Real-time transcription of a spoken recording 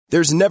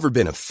There's never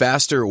been a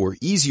faster or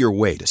easier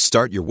way to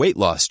start your weight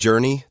loss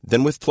journey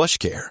than with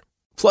PlushCare.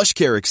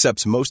 PlushCare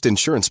accepts most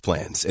insurance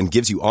plans and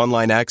gives you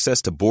online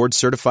access to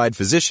board-certified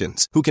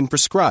physicians who can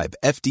prescribe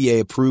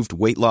FDA-approved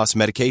weight loss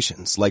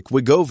medications like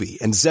Wegovy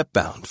and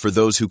Zepbound for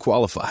those who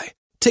qualify.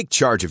 Take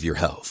charge of your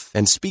health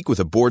and speak with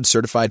a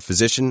board-certified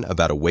physician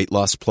about a weight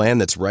loss plan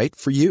that's right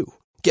for you.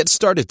 Get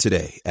started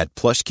today at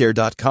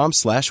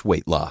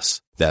plushcare.com/weight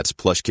loss. That's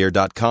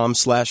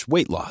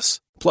plushcare.com/weight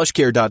loss.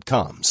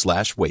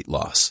 plushcare.com/weight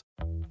loss.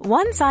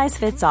 One size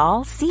fits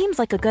all seems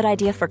like a good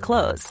idea for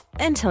clothes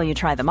until you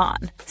try them on.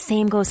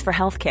 Same goes for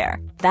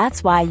healthcare.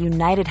 That's why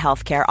United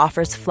Healthcare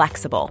offers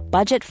flexible,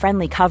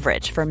 budget-friendly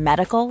coverage for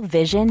medical,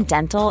 vision,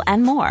 dental,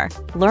 and more.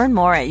 Learn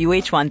more at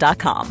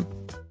uh1.com.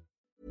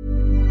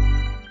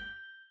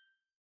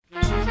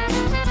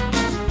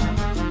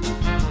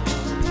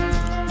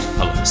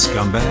 Hello,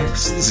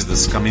 scumbags. This is the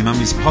Scummy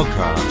Mummies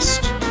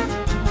podcast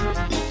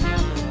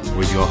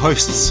with your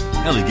hosts,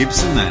 Ellie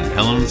Gibson and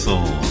Helen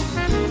Thorne.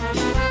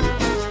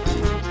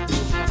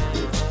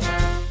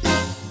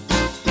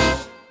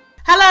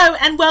 Hello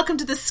and welcome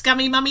to the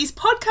Scummy Mummies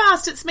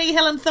podcast. It's me,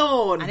 Helen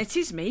Thorne. And it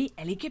is me,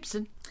 Ellie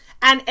Gibson.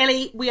 And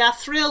Ellie, we are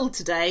thrilled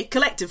today,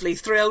 collectively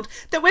thrilled,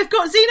 that we've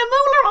got Zeena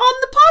Moolla on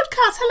the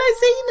podcast. Hello,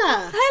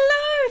 Zeena.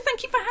 Hello,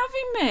 thank you for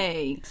having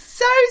me.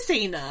 So,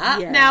 Zeena,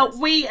 Yes. Now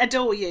we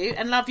adore you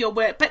and love your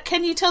work, but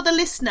can you tell the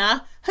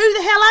listener, who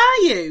the hell are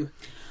you?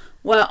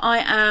 Well, I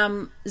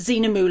am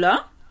Zeena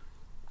Moolla.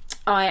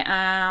 I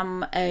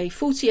am a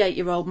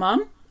 48-year-old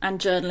mum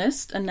and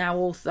journalist and now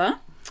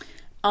author.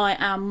 I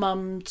am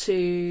mum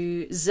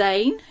to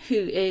Zane, who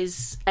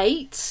is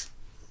 8.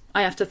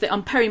 I have to think,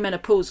 I'm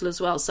perimenopausal as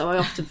well, so I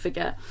often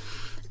forget.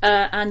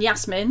 And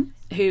Yasmin,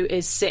 who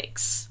is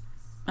 6,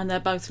 and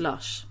they're both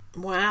lush.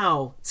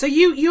 Wow. So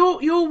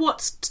you're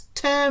what's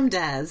termed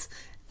as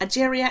a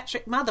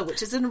geriatric mother,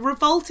 which is a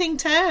revolting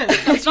term.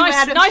 It's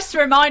nice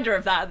reminder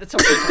of that at the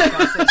top of the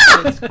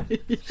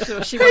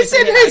podcast. Sure, Who's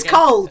in who's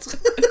cold?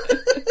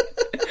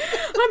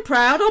 I'm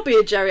proud. I'll be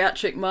a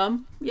geriatric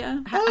mum.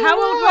 Yeah.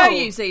 How old were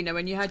you, Zeena,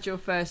 when you had your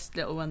first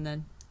little one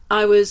then?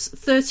 I was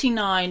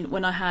 39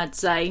 when I had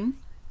Zane.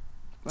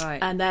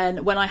 Right. And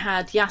then when I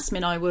had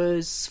Yasmin, I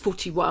was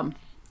 41.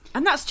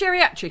 And that's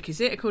geriatric, is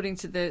it, according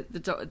to the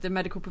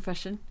medical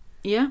profession?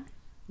 Yeah.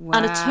 Wow.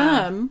 And a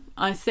term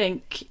I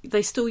think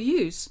they still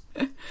use.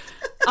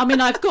 I mean,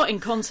 I've got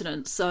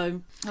incontinence,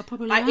 so I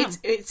probably am.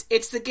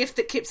 It's the gift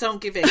that keeps on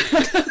giving.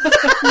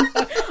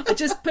 I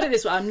just put it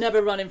this way, I'm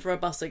never running for a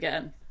bus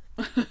again.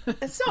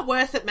 It's not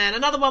worth it, man.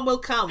 Another one will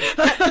come.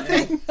 That's the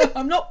thing.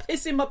 I'm not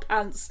pissing my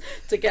pants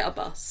to get a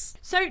bus.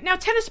 So now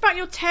tell us about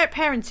your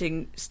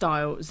parenting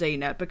style,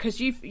 Zeena, because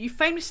you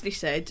famously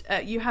said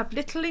you have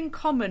little in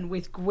common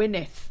with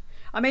Gwyneth.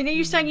 I mean, are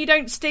you saying you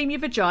don't steam your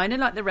vagina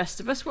like the rest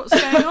of us? What's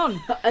going on?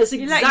 That's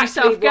You let exactly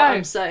yourself what go.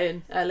 I'm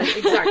saying, Ellie.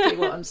 Exactly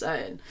what I'm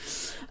saying.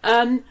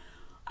 I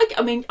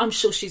mean, I'm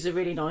sure she's a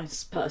really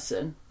nice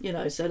person,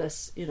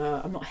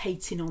 so I'm not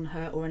hating on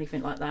her or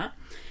anything like that.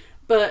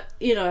 But,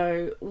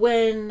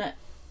 when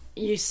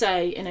you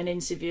say in an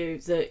interview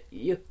that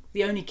the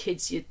only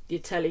kids the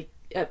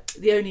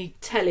only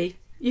telly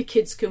your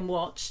kids can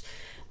watch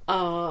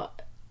are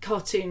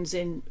cartoons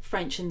in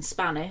French and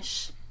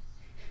Spanish,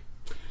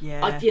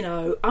 Yeah.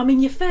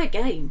 you're fair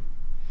game,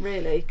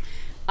 really.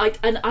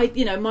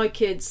 My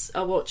kids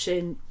are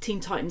watching Teen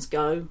Titans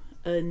Go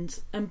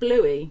and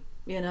Bluey,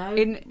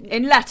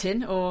 In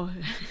Latin or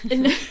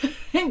in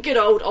good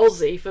old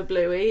Aussie for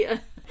Bluey.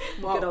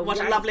 What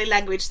a lovely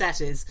language that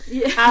is.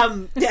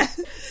 Yeah. Yeah.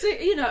 So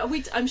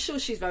I'm sure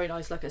she's very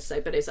nice, like I say,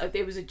 but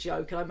it was a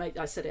joke, and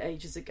I said it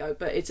ages ago.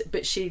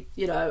 But she,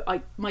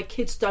 my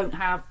kids don't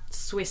have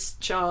Swiss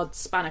chard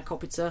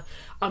spanakopita.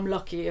 I'm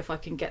lucky if I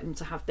can get them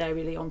to have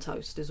dairy Lee on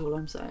toast. Is all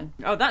I'm saying.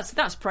 oh,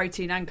 that's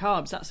protein and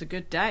carbs. That's a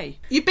good day.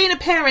 You've been a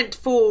parent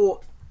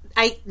for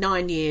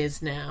 8-9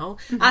 years now.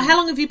 Mm-hmm. How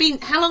long have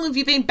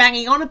you been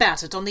banging on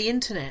about it on the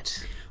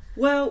internet?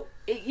 Well,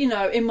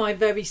 in my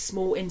very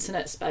small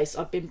internet space,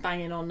 I've been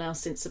banging on now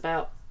since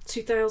about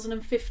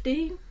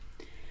 2015.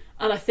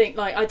 And I think,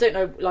 I don't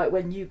know,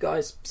 when you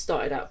guys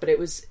started out, but it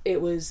was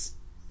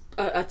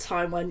a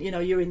time when,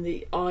 you're in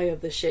the eye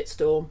of the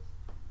shitstorm.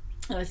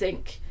 And I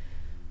think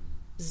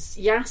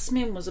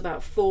Yasmin was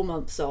about 4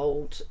 months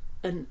old,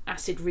 and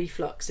acid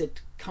reflux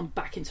had come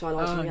back into our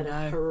lives. Oh, and we had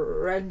a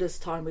horrendous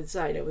time with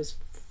Zane. It was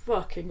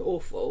fucking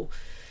awful.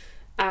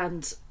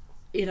 And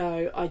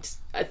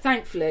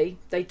thankfully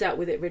they dealt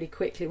with it really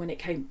quickly when it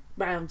came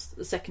round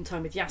the second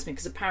time with Yasmin,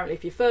 because apparently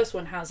if your first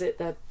one has it,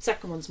 the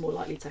second one's more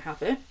likely to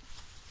have it.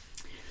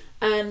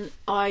 And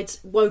I'd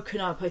woken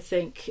up, I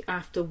think,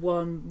 after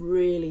one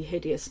really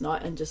hideous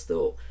night and just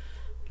thought,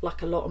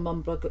 like a lot of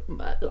mum bloggers,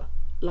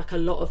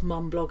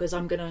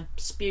 I'm going to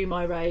spew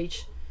my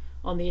rage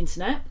on the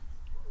internet.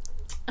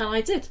 And I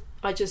did.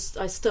 I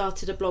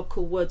started a blog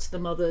called Words to the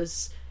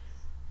Mothers,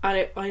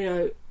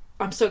 and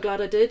I'm so glad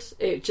I did.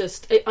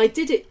 I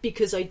did it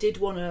because I did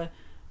want to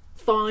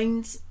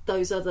find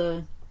those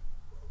other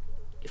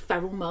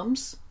feral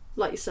mums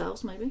like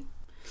yourselves, maybe.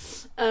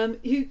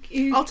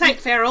 I'll take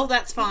feral.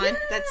 That's fine. Yeah.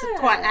 That's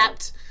quite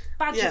apt.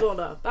 Badge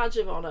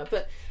of honour.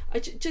 But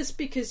just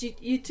because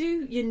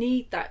you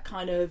need that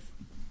kind of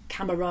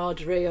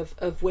camaraderie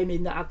of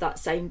women that have that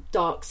same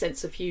dark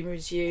sense of humour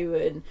as you,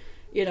 and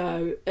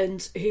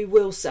and who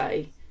will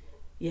say,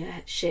 yeah,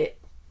 shit,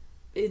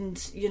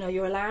 and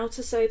you're allowed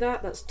to say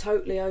that. That's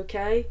totally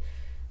okay.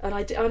 And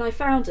I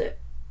found it.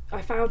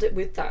 I found it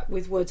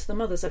with Words of the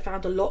Mothers. I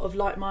found a lot of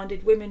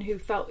like-minded women who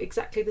felt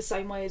exactly the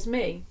same way as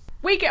me.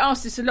 We get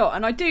asked this a lot,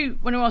 and I do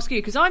want to ask you,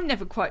 because I'm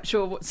never quite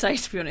sure what to say,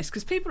 to be honest,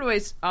 because people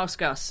always ask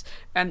us,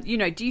 do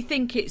you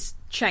think it's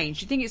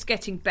changed? Do you think it's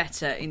getting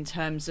better in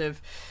terms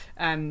of,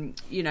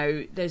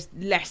 there's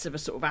less of a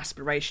sort of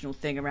aspirational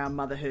thing around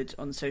motherhood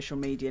on social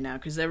media now,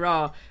 because there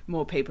are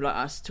more people like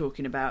us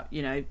talking about,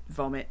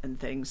 vomit and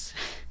things.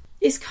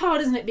 It's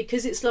hard, isn't it?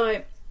 Because it's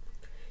like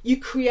you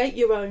create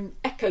your own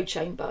echo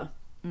chamber.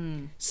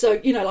 Mm. So,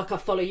 like I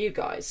follow you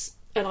guys,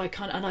 and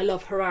I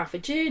love Hurrah for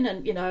Gin,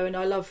 and and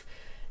I love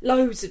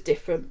loads of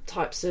different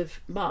types of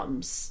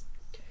mums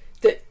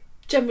that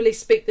generally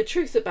speak the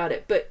truth about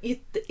it, but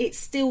it's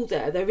still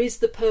there. There is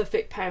the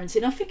perfect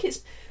parenting. I think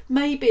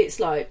it's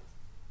like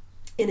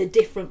in a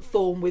different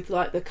form with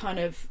like the kind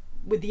of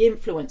with the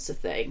influencer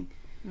thing,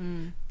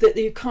 that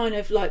you kind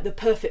of like the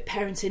perfect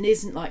parenting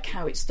isn't like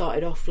how it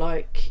started off,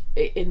 like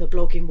in the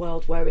blogging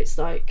world, where it's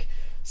like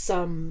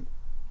some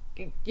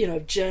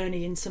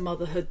journey into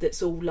motherhood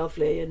that's all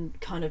lovely and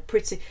kind of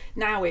pretty.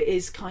 Now it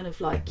is kind of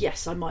like,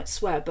 yes, I might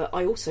swear, but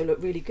I also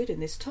look really good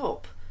in this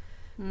top,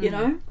 and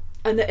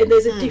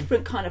there's a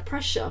different kind of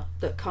pressure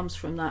that comes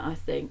from that, I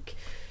think.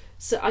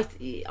 So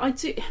I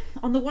do,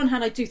 on the one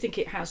hand, I do think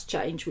it has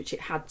changed, which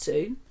it had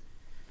to,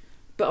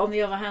 but on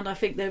the other hand, I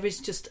think there is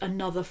just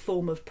another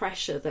form of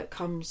pressure that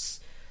comes,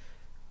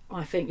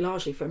 I think,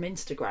 largely from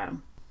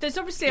Instagram. There's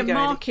obviously a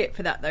market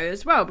for that, though,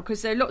 as well,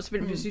 because there are lots of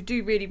influencers who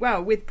do really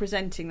well with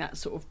presenting that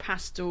sort of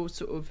pastel,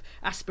 sort of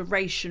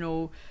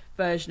aspirational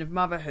version of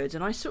motherhood.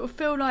 And I sort of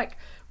feel like,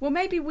 well,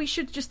 maybe we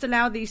should just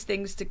allow these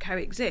things to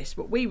coexist.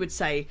 What we would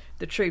say,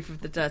 the truth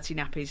of the dirty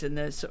nappies and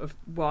the sort of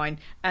wine,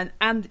 and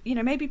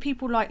maybe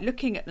people like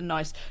looking at the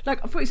nice.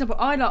 Like, for example,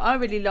 I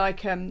really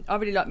like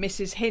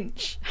Mrs.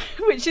 Hinch,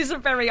 which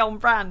isn't very on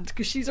brand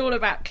because she's all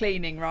about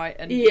cleaning, right,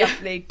 and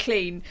lovely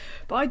clean.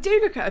 But I do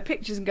look at her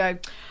pictures and go,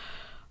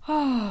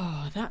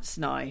 oh, that's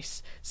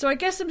nice. So I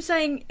guess I'm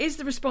saying, is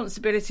the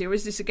responsibility, or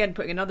is this again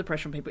putting another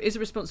pressure on people, is the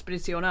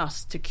responsibility on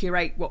us to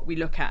curate what we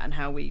look at and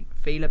how we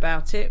feel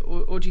about it?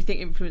 Or do you think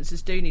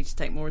influencers do need to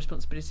take more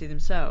responsibility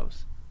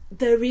themselves?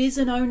 There is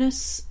an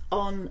onus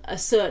on a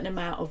certain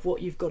amount of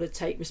what you've got to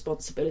take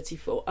responsibility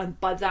for. And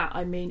by that,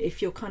 I mean,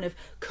 if you're kind of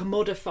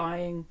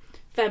commodifying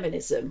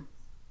feminism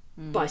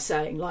by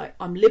saying, like,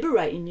 I'm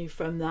liberating you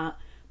from that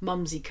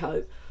mumsy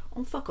coat,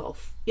 fuck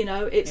off.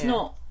 It's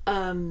not...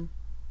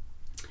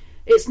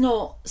 It's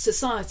not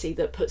society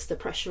that puts the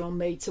pressure on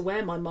me to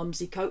wear my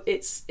mumsy coat.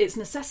 It's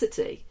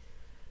necessity,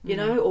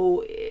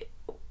 Or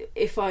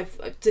if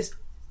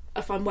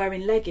I'm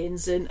wearing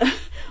leggings and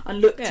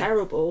look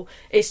terrible,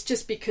 it's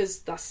just because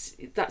that's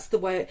the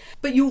way.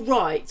 But you're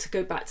right, to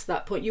go back to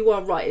that point. You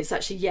are right. It's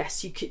actually,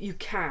 yes, you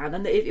can.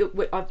 And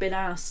I've been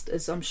asked,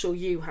 as I'm sure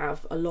you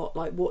have a lot,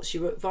 like, what's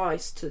your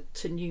advice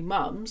to new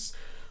mums?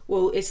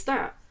 Well, it's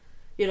that,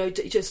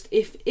 just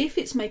if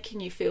it's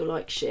making you feel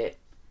like shit.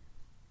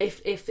 If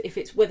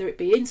it's, whether it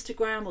be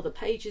Instagram or the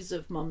pages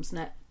of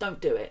Mumsnet, don't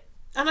do it.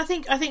 And I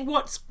think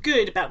what's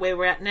good about where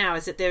we're at now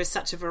is that there is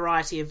such a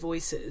variety of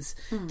voices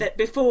that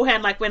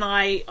beforehand, like when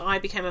I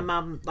became a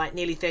mum like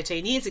nearly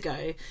 13 years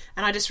ago,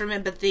 and I just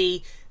remember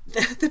the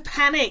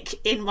panic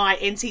in my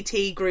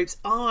NCT group's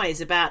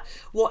eyes about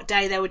what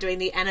day they were doing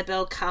the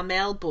Annabelle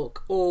Carmel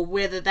book, or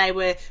whether they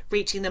were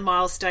reaching the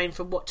milestone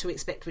for what to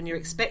expect when you're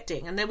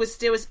expecting. And there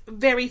was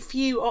very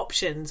few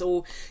options,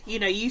 or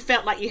you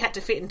felt like you had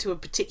to fit into a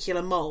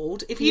particular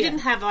mould. If you didn't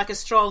have like a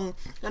strong,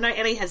 I know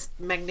Ellie has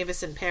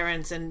magnificent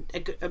parents and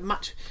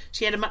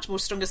she had a much more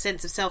stronger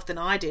sense of self than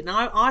I did, and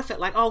I felt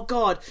like, oh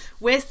God,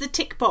 where's the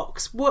tick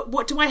box?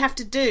 What do I have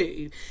to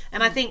do?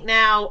 And I think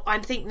now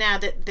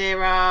that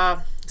there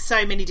are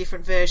so many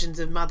different versions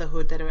of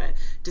motherhood that are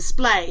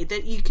displayed,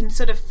 that you can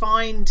sort of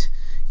find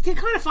your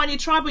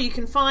tribe, or you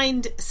can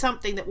find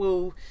something that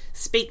will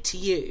speak to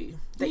you,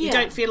 that you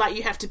don't feel like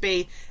you have to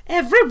be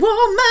every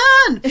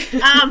woman.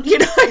 You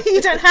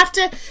don't have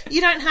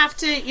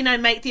to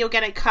make the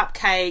organic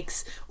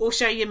cupcakes or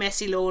show your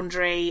messy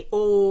laundry,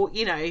 or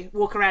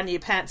walk around in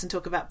your pants and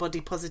talk about body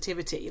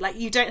positivity. Like,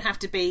 you don't have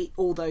to be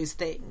all those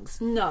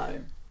things. No.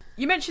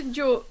 You mentioned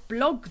your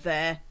blog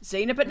there,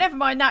 Zeena, but never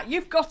mind that.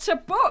 You've got a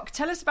book.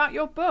 Tell us about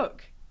your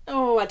book.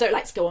 Oh, I don't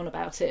like to go on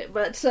about it,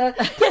 but yes, I've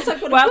got a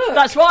book. Well,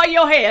 that's why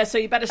you're here, so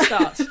you better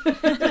start.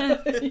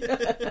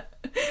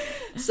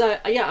 So,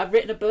 I've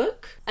written a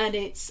book, and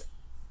it's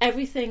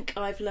everything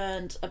I've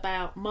learned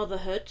about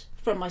motherhood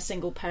from my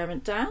single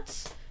parent dad.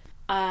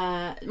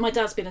 My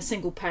dad's been a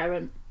single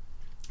parent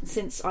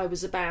since I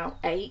was about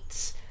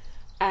 8,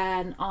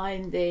 and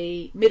I'm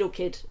the middle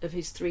kid of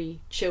his 3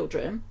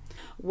 children.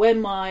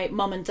 When my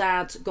mum and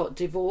dad got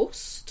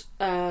divorced,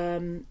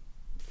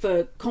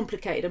 for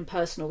complicated and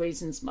personal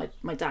reasons,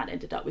 my dad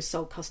ended up with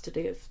sole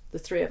custody of the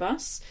three of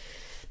us,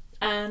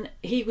 and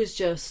he was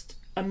just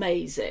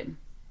amazing.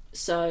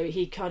 So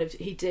he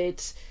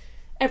did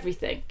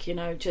everything,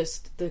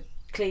 just the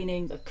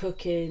cleaning, the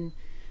cooking,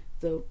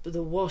 the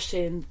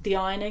washing, the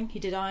ironing. He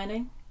did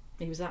ironing.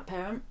 He was that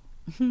parent.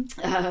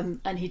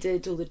 And he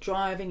did all the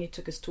driving. He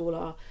took us to all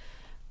our,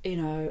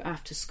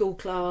 after school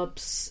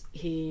clubs.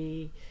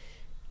 He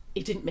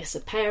didn't miss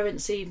a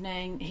parents'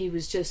 evening. He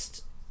was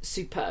just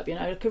superb, he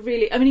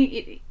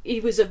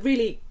was a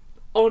really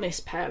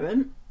honest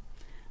parent.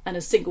 And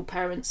as single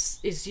parents,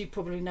 as you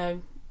probably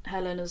know,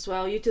 Helen, as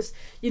well, you're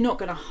not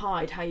going to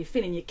hide how you're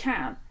feeling. You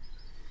can.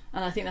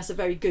 And I think that's a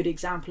very good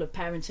example of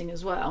parenting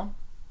as well,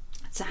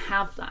 to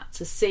have that,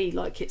 to see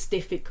like it's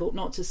difficult,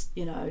 not to,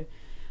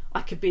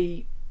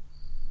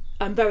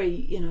 I'm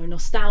very,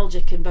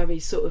 nostalgic and very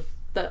sort of,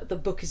 the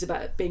book is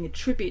about being a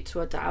tribute to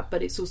our dad,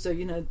 but it's also,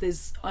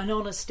 there's an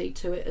honesty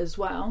to it as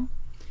well.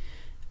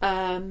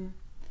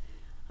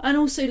 And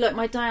also, like,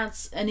 my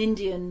dad's an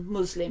Indian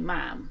Muslim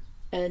man,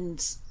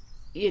 and,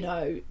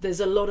 there's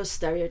a lot of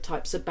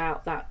stereotypes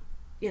about that,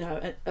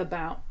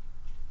 about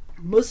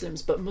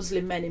Muslims, but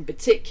Muslim men in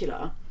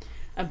particular,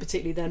 and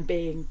particularly them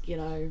being,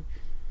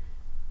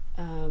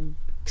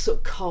 sort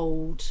of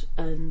cold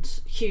and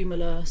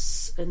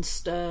humourless and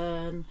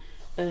stern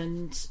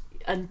and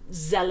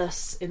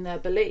zealous in their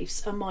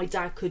beliefs, and my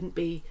dad couldn't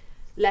be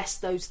less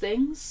those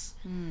things.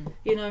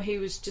 He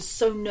was just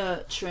so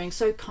nurturing,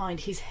 so kind.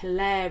 He's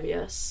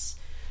hilarious,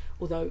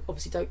 although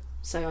obviously don't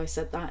say I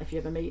said that if you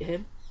ever meet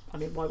him. I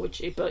mean, why would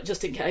you? But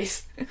just in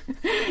case,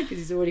 because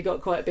he's already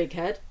got quite a big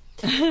head.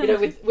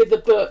 With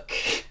the book,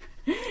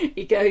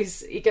 he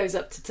goes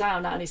up to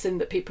town now, and he's saying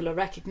that people are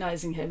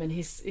recognising him, and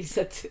he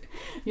said,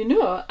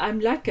 I'm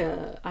like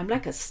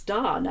a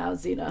star now,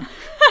 Zeena.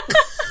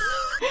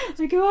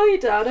 I go, are you,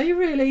 Dad? Are you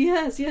really?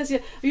 Yes.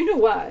 You know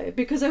why?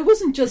 Because I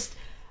wasn't just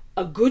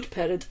a good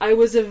parent, I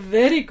was a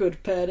very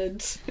good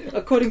parent,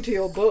 according to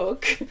your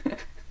book.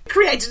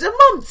 Created a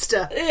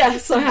monster.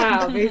 Yes, I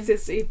have.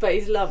 But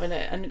he's loving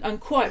it, and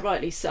quite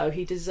rightly so.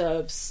 He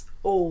deserves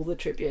all the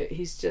tribute.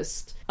 He's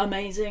just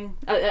amazing.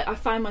 I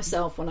find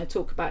myself, when I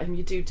talk about him,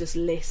 you do just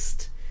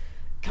list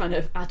kind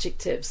of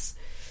adjectives,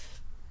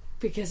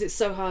 because it's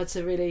so hard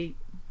to really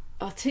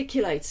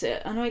articulate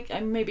it.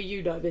 And maybe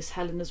you know this,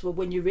 Helen, as well,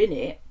 when you're in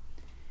it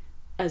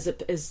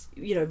as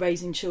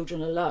raising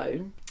children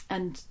alone,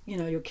 and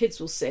your kids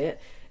will see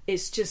it,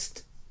 it's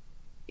just,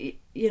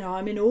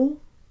 I'm in awe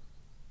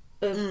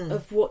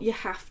of what you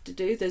have to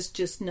do.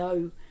 There's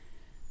no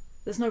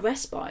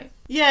respite.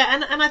 Yeah,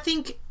 and I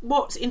think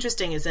what's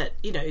interesting is that,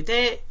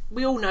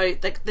 we all know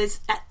that there's,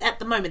 at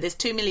the moment, there's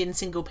 2 million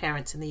single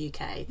parents in the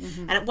UK.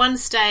 Mm-hmm. And at one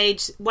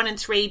stage, 1 in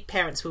 3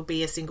 parents will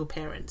be a single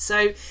parent.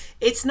 So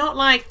it's not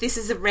like this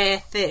is a rare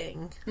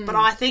thing, but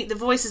I think the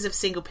voices of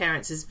single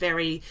parents is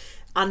very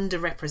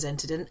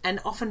underrepresented and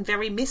often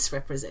very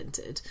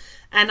misrepresented.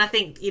 And I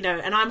think,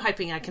 and I'm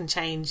hoping I can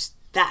change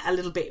that a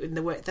little bit in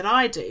the work that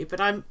I do.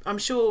 But I'm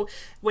sure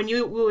when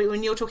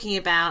you're talking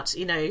about,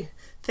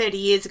 30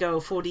 years ago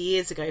or 40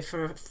 years ago,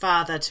 for a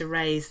father to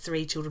raise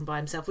 3 children by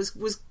himself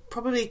was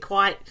probably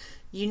quite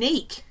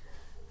unique.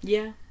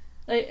 Yeah.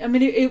 I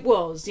mean, it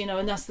was,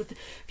 and that's the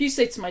if you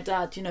say to my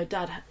dad,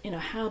 Dad,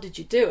 how did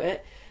you do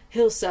it?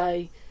 He'll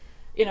say,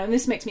 and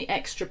this makes me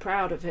extra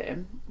proud of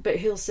him, but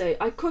he'll say,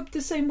 I cooked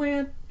the same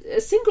way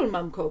a single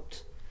mum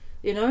cooked.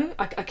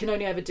 I can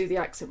only ever do the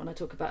accent when I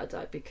talk about a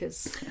dad,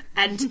 because...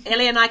 And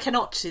Ellie and I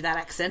cannot do that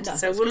accent,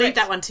 so we'll leave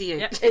that one to you.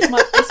 Yep. It's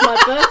my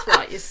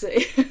birthright, you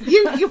see.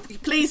 You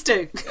please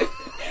do.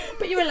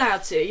 But you're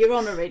allowed to. You're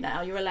honorary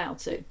now. You're allowed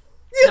to.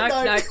 No.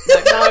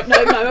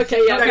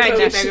 Okay, yeah. Okay, thank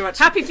you very much.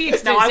 Happy for you to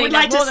do. No, I would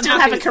like to still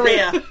have a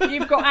career.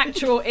 You've got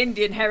actual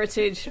Indian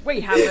heritage.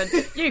 We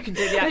haven't. You can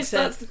do the accent. It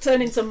starts to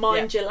turn into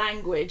mind your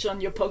language on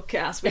your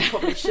podcast. We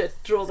probably should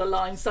draw the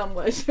line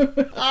somewhere.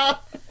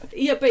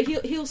 Yeah, but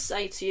he'll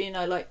say to you,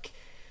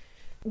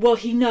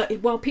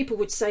 while people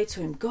would say to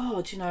him,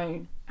 God,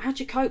 how'd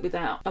you cope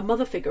without a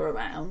mother figure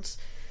around?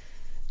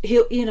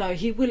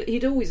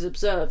 He'd always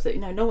observe that,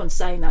 no one's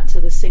saying that to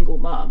the single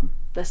mum.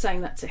 They're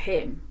saying that to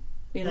him.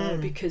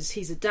 Because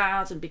he's a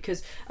dad, and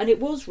it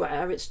was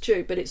rare, it's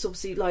true, but it's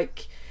obviously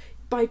like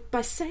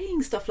by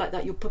saying stuff like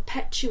that, you're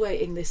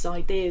perpetuating this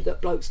idea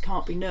that blokes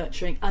can't be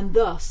nurturing, and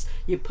thus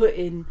you're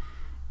putting,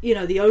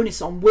 the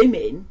onus on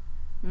women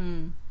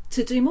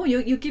to do more.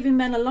 You're giving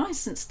men a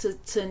license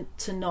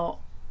to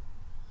not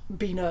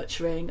be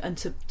nurturing and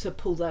to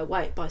pull their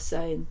weight by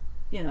saying,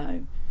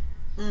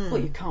 well,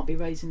 you can't be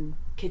raising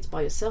kids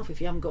by yourself if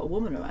you haven't got a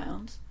woman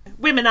around.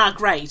 Women are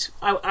great.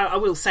 I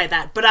will say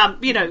that, but I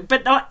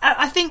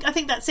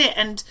think that's it.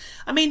 And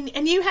I mean,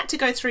 and you had to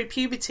go through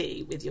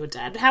puberty with your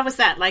dad. How was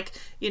that? Like,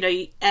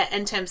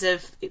 in terms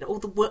of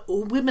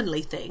all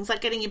womanly things, like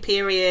getting your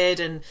period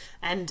and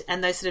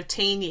those sort of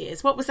teen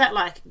years. What was that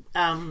like,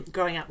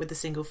 growing up with a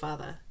single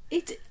father?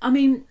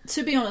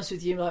 To be honest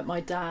with you, like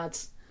my dad,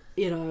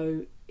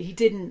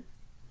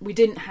 we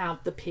didn't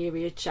have the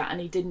period chat, and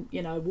he didn't,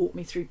 walk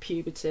me through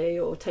puberty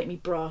or take me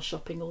bra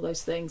shopping, all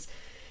those things.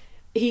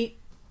 we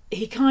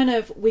kind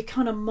of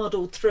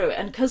muddled through it.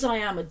 And because I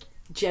am a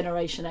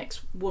Generation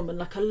X woman,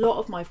 like a lot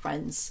of my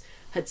friends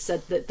had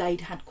said that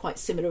they'd had quite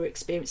similar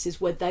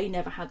experiences where they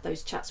never had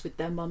those chats with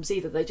their mums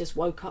either. They just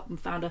woke up and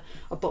found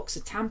a box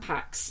of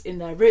Tampax in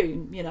their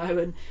room, you know.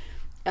 And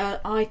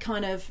I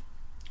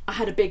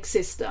had a big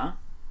sister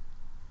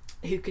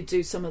who could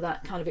do some of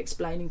that kind of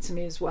explaining to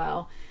me as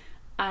well,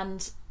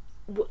 and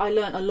I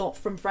learnt a lot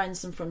from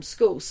friends and from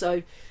school.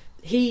 So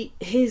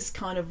his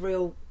kind of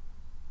real,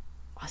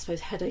 I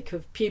suppose, headache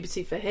of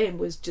puberty for him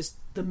was just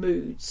the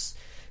moods.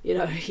 You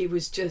know, he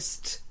was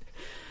just,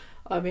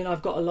 I mean,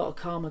 I've got a lot of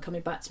karma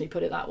coming back to me,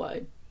 put it that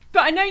way.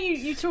 But I know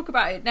you talk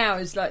about it now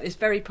as like this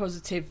very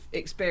positive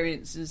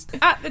experiences.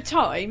 At the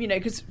time, you know,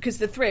 because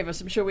the three of us,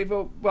 I'm sure we've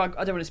all, well,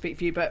 I don't want to speak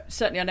for you, but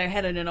certainly I know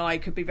Helen and I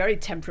could be very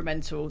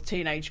temperamental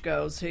teenage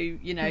girls who,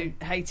 you know,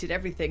 hated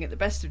everything at the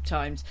best of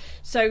times.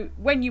 So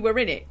when you were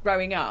in it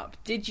growing up,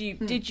 did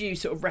you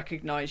sort of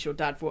recognise your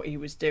dad, what he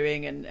was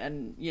doing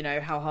and you know,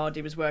 how hard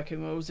he was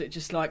working, or was it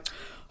just like,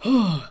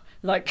 oh,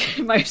 like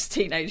most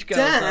teenage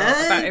girls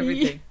are about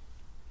everything?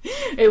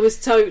 It was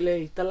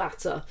totally the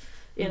latter.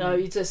 You know,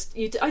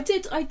 I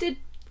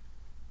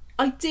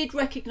did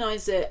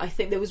recognise it. I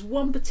think there was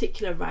one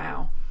particular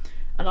row,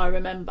 and I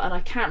remember, and I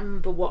can't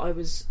remember what I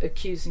was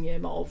accusing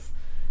him of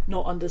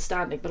not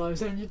understanding, but I was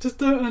saying, you just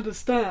don't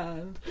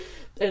understand.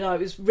 And I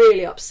was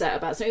really upset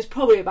about it. So it was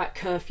probably about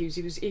curfews.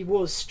 He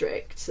was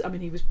strict. I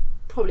mean, he was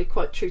probably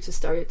quite true to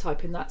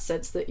stereotype in that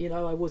sense that, you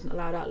know, I wasn't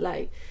allowed out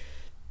late.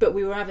 But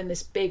we were having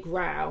this big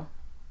row,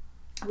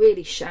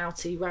 really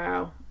shouty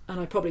row, and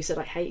I probably said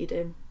I hated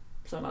him.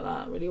 Something like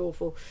that, really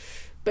awful.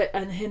 But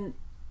and him,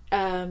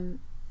 I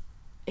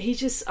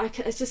just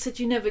said,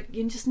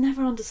 you just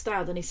never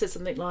understand. And he said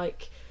something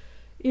like,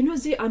 you know,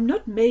 Z, I'm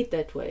not made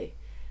that way.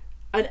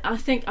 And I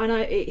think,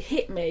 it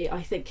hit me,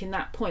 I think, in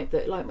that point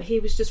that like he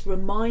was just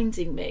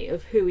reminding me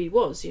of who he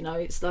was. You know,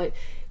 it's like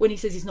when he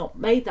says he's not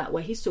made that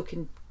way, he's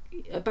talking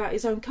about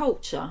his own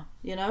culture.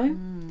 You know,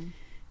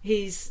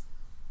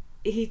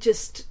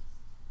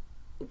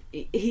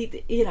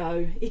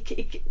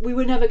 we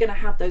were never going to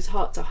have those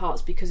heart to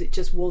hearts because it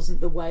just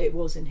wasn't the way it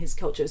was in his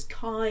culture. As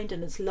kind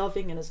and as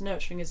loving and as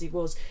nurturing as he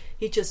was,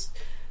 he just,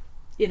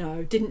 you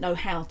know, didn't know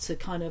how to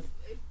kind of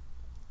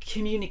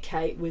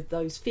communicate with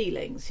those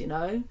feelings, you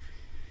know.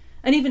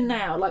 And even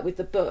now, like with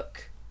the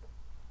book,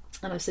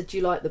 and I said, do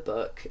you like the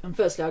book? And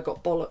firstly I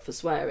got bollocked for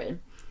swearing.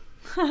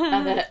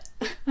 and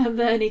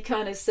then he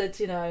kind of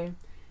said, you know,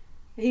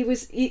 he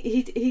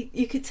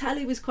you could tell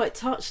he was quite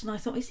touched, and I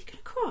thought, is he going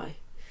to cry?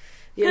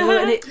 You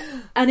know,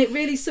 and it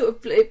really sort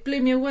of it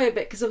blew me away a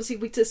bit, because obviously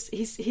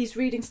he's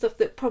reading stuff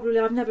that probably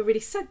I've never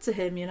really said to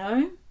him, you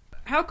know.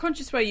 How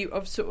conscious were you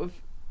of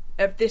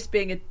of this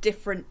being a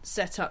different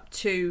setup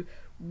to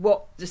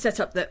what the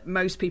setup that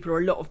most people, or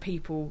a lot of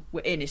people,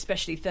 were in,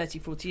 especially 30,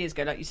 40 years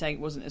ago? Like you're saying,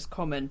 it wasn't as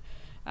common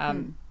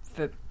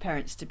for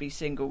parents to be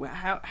single.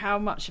 How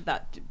much of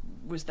that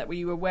were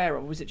you aware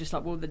of? Was it just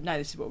like, well, no,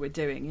 this is what we're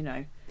doing, you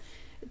know?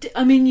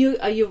 I mean,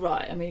 you're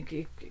right. I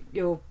mean,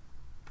 you're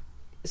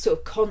sort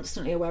of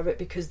constantly aware of it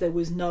because there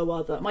was no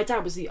other. My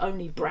dad was the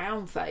only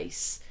brown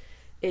face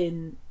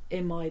in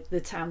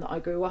the town that I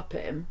grew up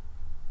in,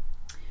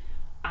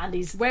 and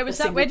he's where was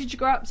that? Where did you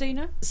grow up,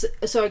 Zeena?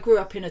 So I grew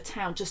up in a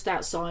town just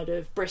outside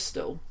of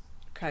Bristol.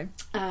 Okay.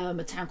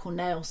 A town called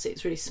Nailsea.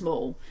 It's really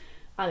small,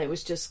 and it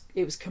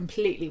was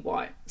completely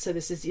white. So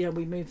this is, you know,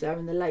 we moved there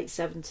in the late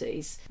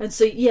 70s, and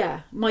so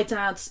yeah, my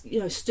dad, you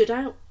know, stood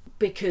out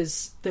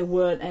because there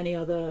weren't any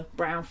other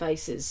brown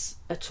faces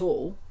at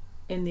all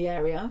in the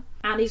area.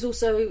 And he's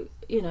also,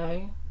 you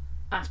know,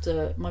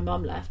 after my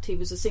mum left, he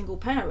was a single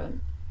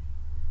parent,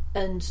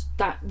 and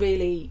that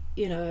really,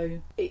 you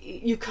know,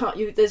 you can't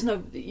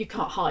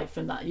hide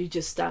from that. You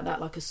just stand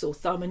out like a sore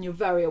thumb, and you're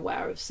very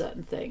aware of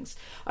certain things.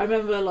 I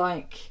remember,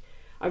 like,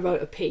 I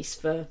wrote a piece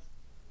for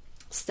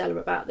Stella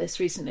about this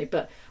recently,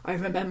 but I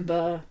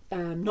remember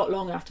not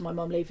long after my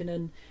mum leaving,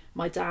 and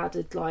my dad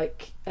had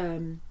like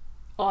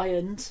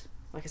ironed,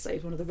 like I say,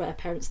 he's one of the rare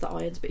parents that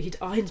irons, but he'd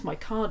ironed my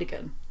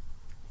cardigan.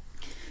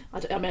 I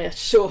don't do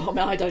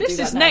that. This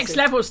is next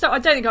level stuff. I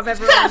don't think I've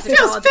ever. That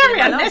feels very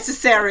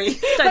unnecessary.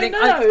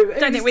 I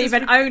don't think we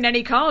even own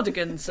any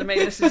cardigans. I mean,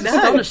 this is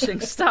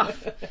astonishing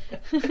stuff.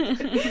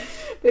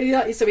 But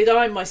yeah, so he'd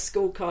ironed my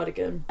school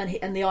cardigan,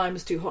 and the iron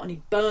was too hot, and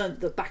he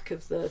burnt the back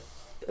of the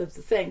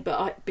thing.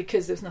 But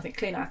because there was nothing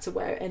clean, I had to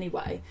wear it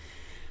anyway.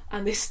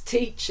 And this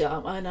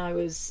teacher, and I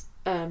was,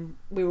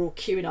 we were all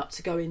queuing up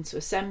to go into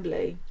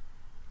assembly,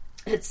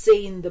 had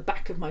seen the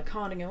back of my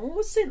cardigan.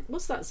 Oh,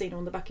 what's that scene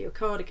on the back of your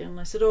cardigan? And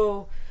I said,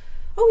 oh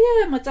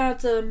yeah, my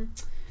dad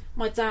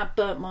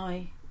burnt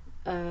my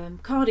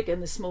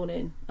cardigan this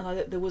morning,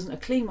 and there wasn't a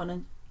clean one.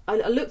 And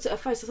I looked at her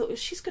face. I thought, well,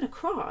 she's going to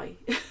cry.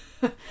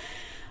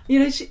 You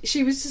know,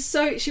 she was just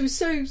so.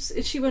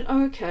 She went,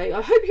 oh, okay.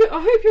 I hope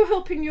you're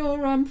helping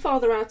your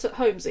father out at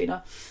home,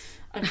 Zeena.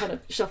 And kind of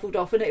shuffled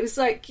off. And it was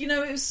like, you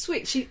know, it was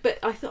sweet. But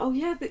I thought, oh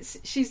yeah,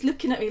 she's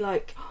looking at me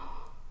like,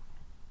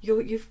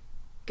 you're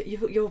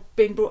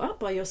being brought up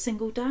by your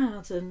single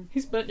dad, and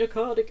he's burnt your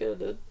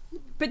cardigan. And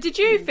But did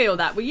you feel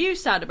that? Were you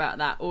sad about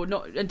that, or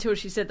not? Until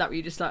she said that, were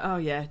you just like, "Oh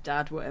yeah,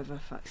 Dad, whatever."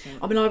 Fuck's sake.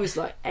 I mean, I was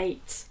like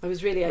 8. I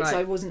was really 8, Right. so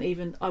I wasn't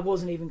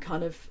even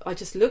kind of. I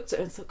just looked at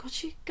her and thought, "God,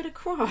 she's gonna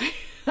cry,"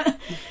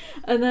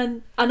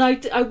 and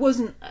I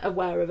wasn't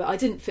aware of it. I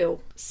didn't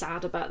feel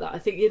sad about that. I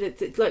think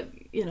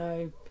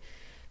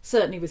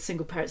certainly with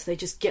single parents, they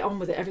just get on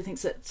with it.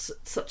 Everything's at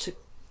such a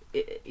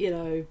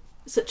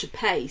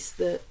pace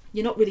that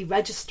you're not really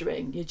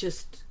registering. You're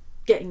just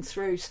getting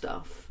through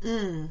stuff.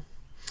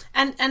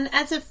 And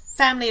as a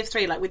family of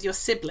 3, like with your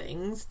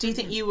siblings, do you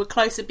think you were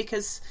closer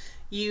because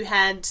you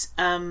had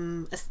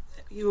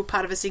you were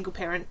part of a single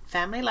parent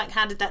family? Like,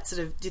 how did that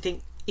sort of, do you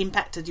think,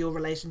 impacted your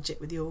relationship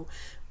with your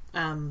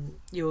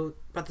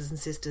brothers and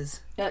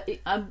sisters?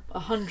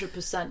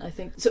 100%. I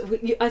think so.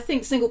 I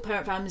think single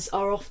parent families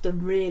are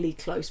often really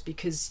close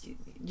because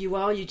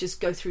you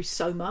just go through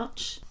so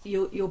much.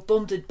 You're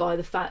bonded by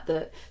the fact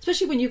that,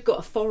 especially when you've got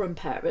a foreign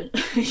parent,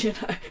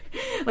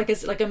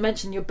 like I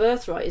mentioned, your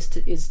birthright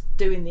is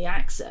doing the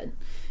accent,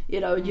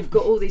 and you've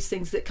got all these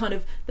things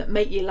that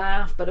make you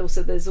laugh, but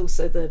also there's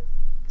also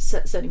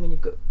certainly when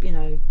you've got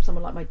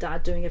someone like my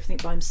dad doing everything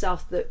by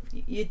himself, that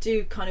you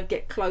do kind of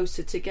get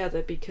closer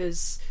together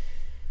because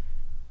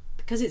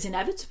it's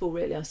inevitable,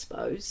 really. I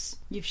suppose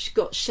you've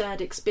got shared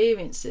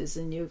experiences,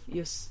 and you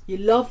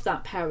love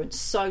that parent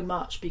so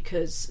much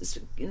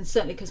and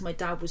certainly because my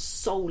dad was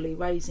solely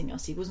raising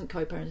us. He wasn't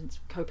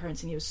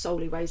co-parenting. He was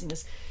solely raising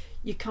us.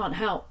 You can't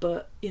help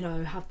but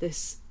have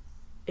this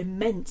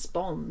immense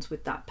bond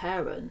with that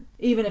parent,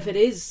 even if it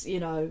is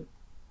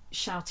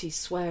shouty,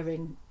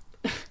 swearing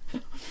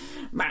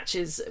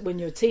matches when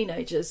you're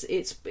teenagers.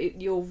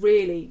 You're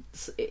really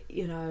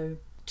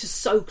just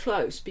so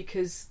close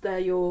because they're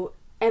your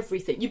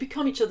everything. You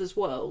become each other's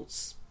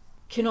worlds.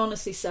 Can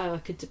honestly say I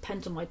could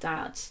depend on my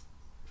dad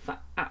for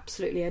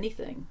absolutely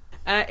anything.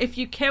 If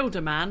you killed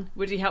a man,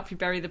 would he help you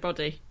bury the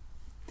body?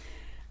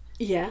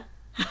 Yeah,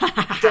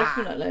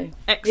 definitely.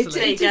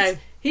 Excellent.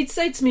 He'd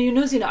say to me,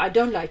 Zeena, I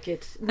don't like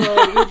it.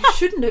 No, you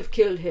shouldn't have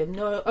killed him.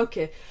 No,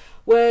 okay.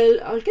 Well,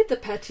 I'll get the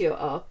patio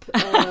up.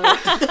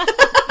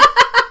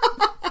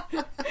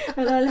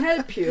 And I'll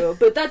help you.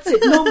 But that's it.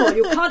 No more.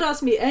 You can't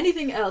ask me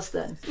anything else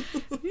then.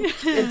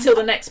 Until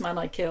the next man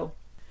I kill.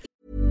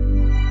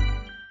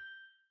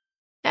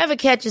 Ever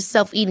catch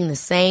yourself eating the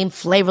same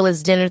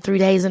flavorless dinner 3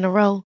 days in a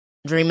row?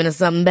 Dreaming of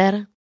something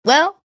better?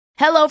 Well,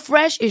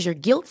 HelloFresh is your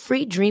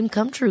guilt-free dream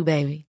come true,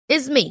 baby.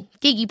 It's me,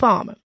 Keke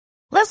Palmer.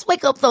 Let's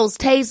wake up those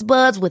taste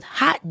buds with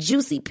hot,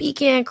 juicy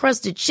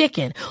pecan-crusted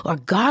chicken or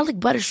garlic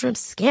butter shrimp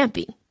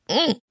scampi.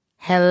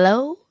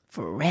 Hello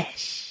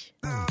Fresh.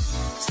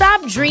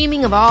 Stop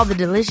dreaming of all the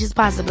delicious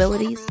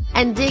possibilities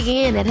and dig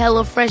in at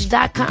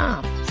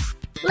HelloFresh.com.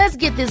 Let's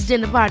get this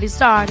dinner party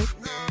started.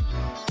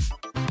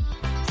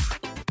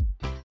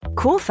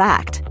 Cool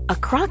fact, a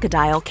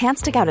crocodile can't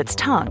stick out its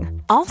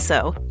tongue.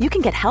 Also, you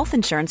can get health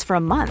insurance for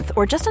a month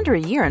or just under a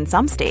year in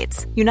some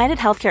states. United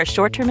Healthcare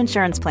short-term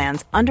insurance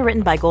plans,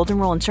 underwritten by Golden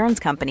Rule Insurance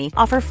Company,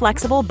 offer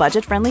flexible,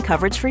 budget-friendly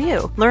coverage for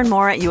you. Learn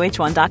more at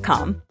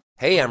UH1.com.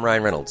 Hey, I'm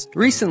Ryan Reynolds.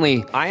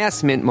 Recently, I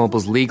asked Mint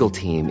Mobile's legal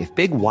team if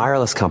big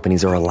wireless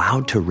companies are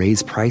allowed to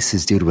raise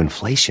prices due to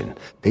inflation.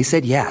 They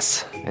said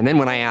yes. And then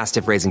when I asked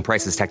if raising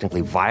prices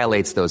technically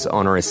violates those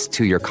onerous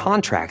 2-year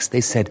contracts, they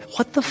said,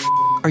 "What the f***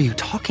 are you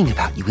talking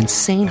about, you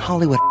insane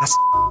Hollywood ass?"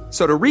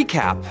 So to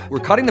recap, we're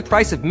cutting the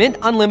price of Mint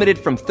Unlimited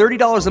from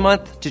 $30 a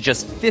month to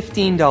just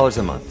 $15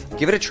 a month.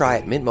 Give it a try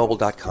at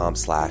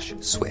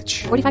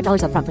mintmobile.com/switch.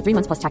 $45 up front for 3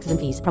 months plus taxes and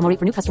fees. Promo rate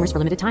for new customers for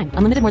limited time.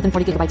 Unlimited more than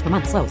 40 gigabytes per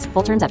month. Slows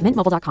full terms at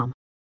mintmobile.com.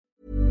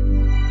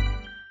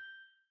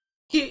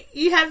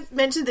 You have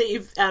mentioned that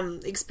you've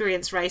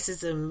experienced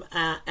racism,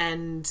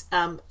 and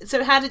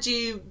so how did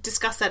you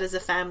discuss that as a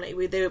family?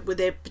 Were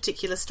there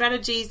particular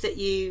strategies that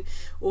you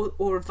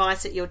or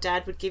advice that your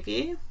dad would give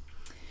you?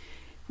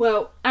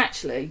 Well,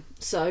 actually,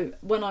 so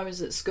when I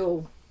was at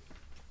school,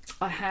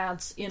 I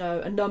had,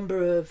 a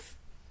number of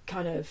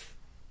kind of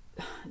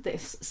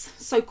this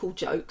so-called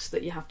jokes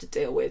that you have to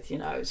deal with,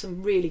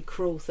 some really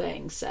cruel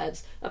things said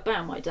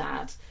about my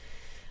dad.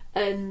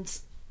 And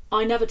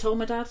I never told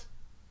my dad,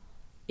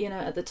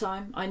 at the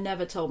time. I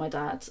never told my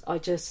dad.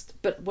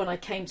 But when I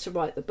came to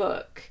write the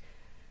book,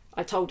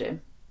 I told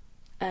him.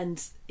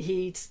 And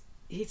he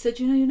said,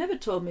 you never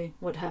told me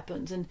what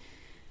happened. And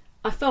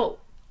I felt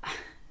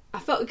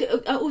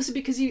also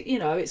because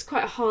it's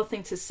quite a hard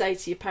thing to say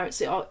to your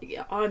parents.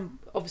 I'm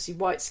obviously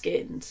white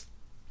skinned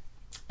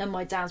and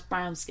my dad's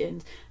brown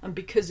skinned, and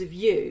because of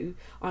you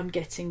I'm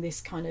getting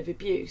this kind of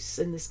abuse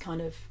and this kind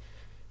of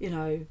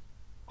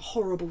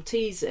horrible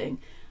teasing.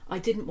 I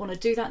didn't want to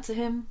do that to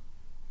him.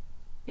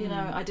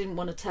 I didn't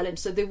want to tell him,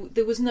 so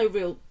there was no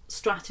real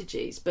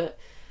strategies. But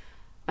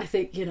I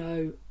think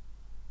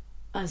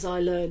as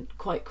I learned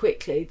quite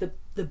quickly,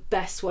 the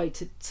best way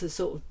to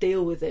sort of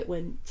deal with it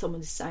when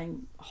someone is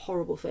saying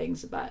horrible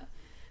things about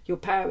your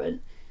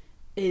parent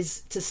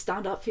is to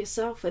stand up for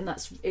yourself, and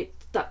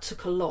that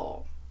took a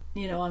lot.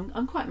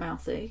 I'm quite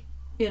mouthy,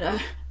 you know.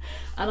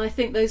 And I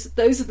think those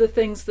are the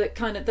things that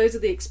those are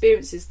the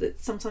experiences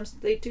that sometimes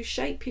they do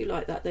shape you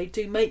like that. They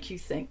do make you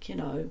think, you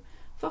know,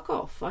 fuck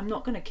off, I'm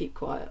not going to keep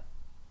quiet.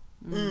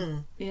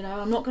 You know,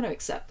 I'm not going to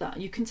accept that.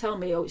 You can tell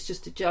me, oh, it's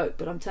just a joke,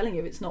 but I'm telling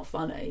you it's not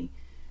funny.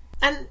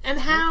 And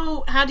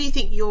how do you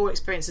think your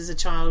experience as a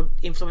child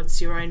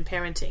influenced your own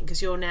parenting?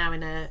 Because you're now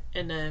in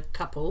a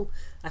couple,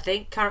 I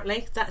think,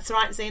 currently. That's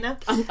right,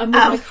 Zeena? I'm with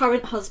my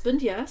current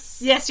husband,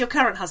 yes. Yes, your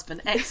current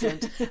husband.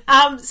 Excellent.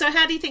 So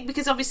how do you think,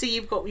 because obviously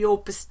you've got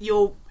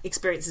your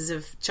experiences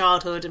of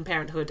childhood and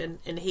parenthood,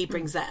 and he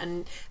brings that,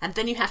 and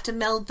then you have to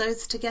meld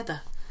those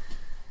together.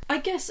 I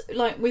guess,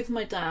 like, with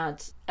my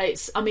dad,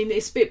 it's a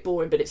bit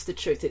boring, but it's the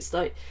truth. It's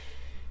like,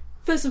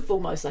 first and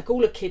foremost, like,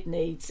 all a kid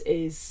needs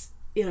is,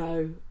 you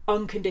know,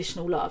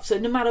 unconditional love. So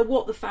no matter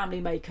what the family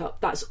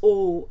makeup, that's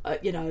all,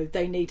 you know,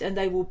 they need, and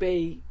they'll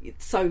be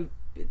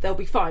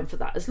fine for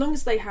that. As long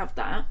as they have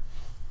that,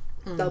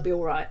 they'll be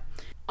all right.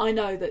 I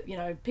know that, you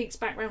know, Pete's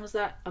background was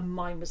that, and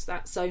mine was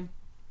that. So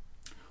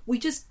we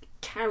just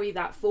carry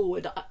that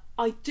forward.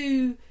 I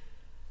do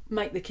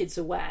make the kids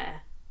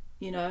aware,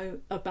 you know,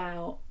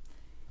 about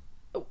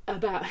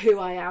who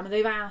I am, and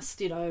they've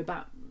asked, you know,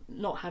 about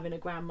not having a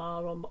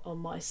grandma on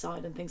my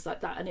side and things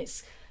like that. And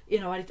it's, you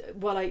know,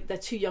 they're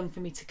too young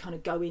for me to kind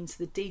of go into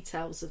the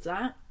details of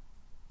that.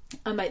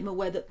 I make them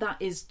aware that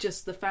is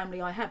just the family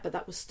I had, but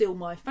that was still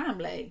my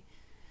family,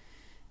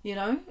 you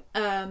know.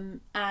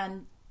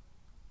 And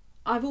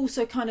I've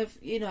also kind of,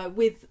 you know,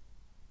 with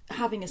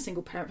having a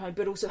single parent home,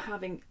 but also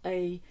having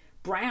a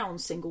brown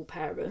single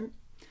parent,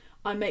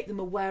 I make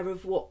them aware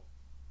of what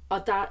our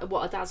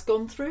dad's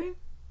gone through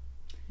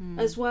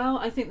as well.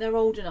 I think they're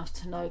old enough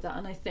to know that,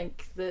 and I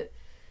think that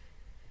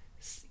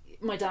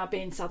my dad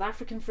being South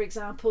African, for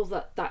example,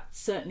 that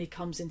certainly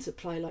comes into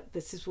play. Like,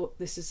 this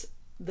is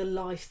the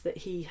life that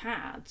he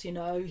had, you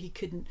know. He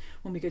couldn't,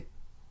 when we go,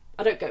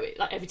 I don't go,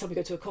 like, every time we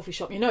go to a coffee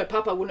shop, you know,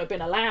 Papa wouldn't have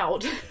been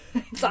allowed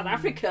in South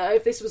Africa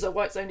if this was a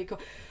whites only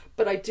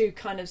but I do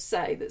kind of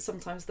say that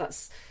sometimes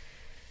that's,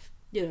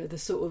 you know, the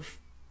sort of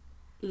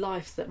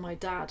life that my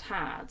dad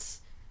had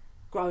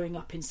growing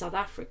up in South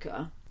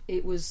Africa.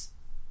 It was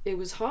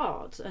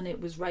hard, and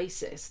it was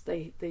racist.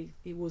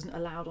 He wasn't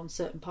allowed on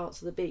certain parts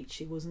of the beach.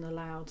 He wasn't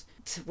allowed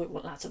to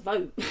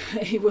vote.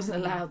 He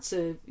wasn't allowed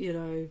to, you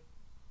know,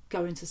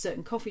 go into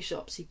certain coffee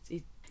shops.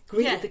 He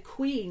greeted the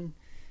Queen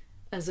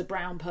as a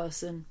brown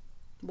person,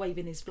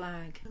 waving his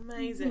flag.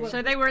 Amazing.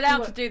 So they were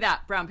allowed to do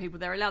that, brown people.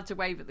 They're allowed to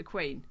wave at the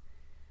Queen.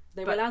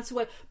 They were allowed to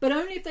wave, but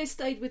only if they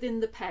stayed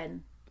within the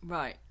pen.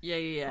 Right,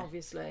 yeah.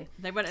 Obviously.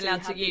 They weren't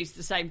allowed to use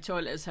the same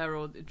toilet as her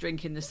or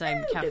drink in the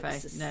same cafe.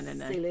 No.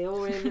 Silly,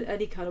 or in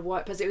any kind of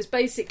white person. It was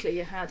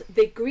basically,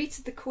 they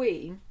greeted the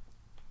Queen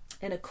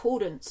in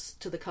accordance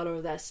to the colour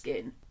of their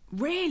skin.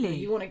 Really?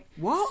 You want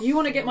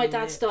to get my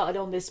dad started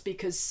on this,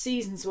 because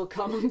seasons will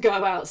come and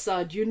go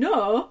outside. You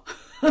know,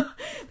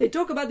 they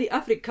talk about the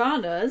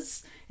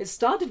Afrikaners. It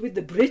started with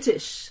the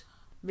British,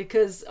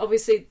 because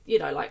obviously, you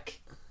know, like,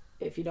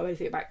 if you know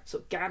anything about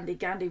sort of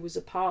Gandhi was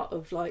a part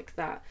of, like,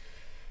 that.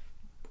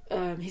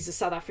 He's a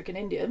South African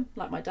Indian,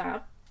 like my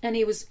dad, and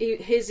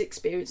his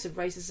experience of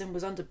racism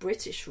was under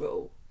British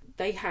rule.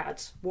 They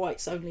had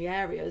whites only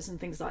areas and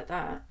things like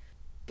that,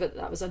 but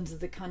that was under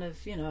the kind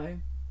of, you know,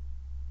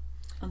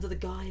 under the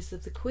guise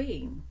of the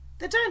Queen.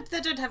 They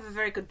don't have a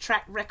very good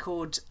track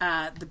record,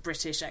 the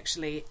British,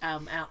 actually,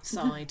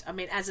 outside. I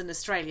mean, as an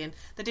Australian,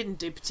 they didn't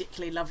do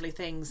particularly lovely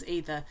things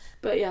either.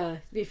 But yeah,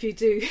 if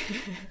you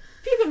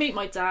ever meet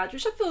my dad,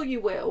 which I feel you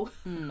will,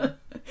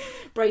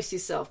 brace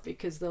yourself,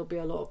 because there'll be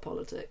a lot of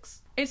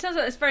politics. It sounds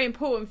like it's very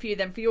important for you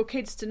then, for your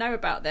kids to know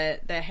about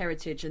their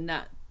heritage, and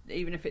that,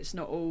 even if it's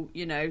not all,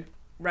 you know,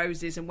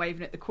 roses and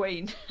waving at the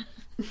Queen.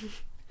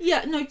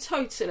 Yeah, no,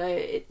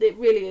 totally. It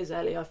really is,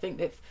 Ellie. I think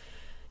that,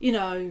 you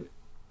know,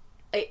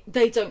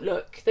 they don't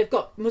look. They've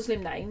got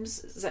Muslim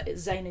names,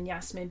 Zayn and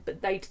Yasmin,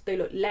 but they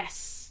look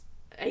less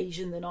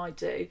Asian than I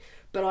do.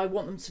 But I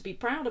want them to be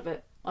proud of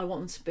it. I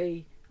want them to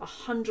be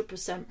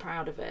 100%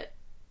 proud of it.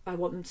 I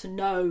want them to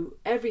know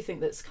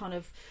everything that's kind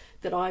of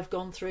that I've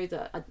gone through,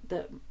 that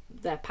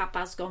their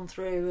papa's gone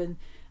through,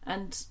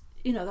 and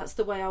you know, that's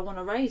the way I want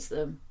to raise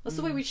them. That's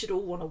the way we should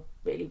all want to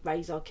really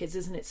raise our kids,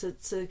 isn't it?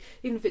 So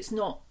even if it's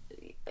not,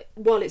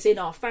 while it's in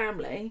our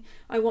family,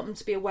 I want them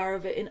to be aware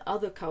of it in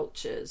other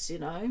cultures, you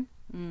know.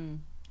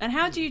 And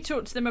how do you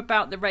talk to them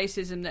about the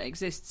racism that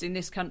exists in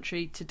this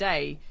country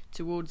today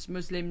towards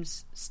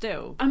Muslims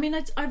still? I mean,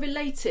 I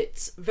relate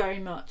it very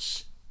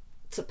much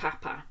to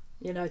Papa,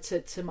 you know,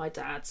 to my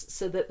dad,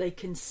 so that they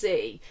can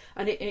see.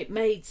 And it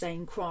made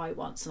Zayn cry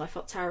once, and I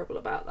felt terrible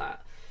about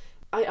that.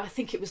 I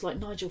think it was like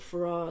Nigel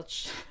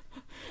Farage.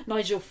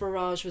 Nigel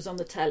Farage was on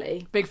the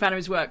telly. Big fan of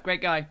his work.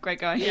 Great guy.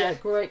 Yeah,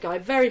 great guy.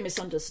 Very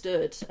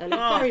misunderstood, Ellie.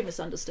 Very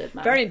misunderstood,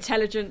 man. Very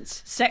intelligent,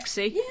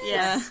 sexy.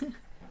 Yes.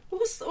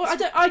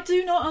 I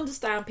do not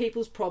understand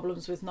people's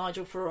problems with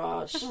Nigel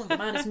Farage. The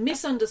man is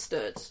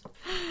misunderstood.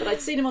 But I'd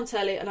seen him on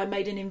telly, and I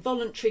made an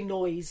involuntary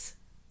noise,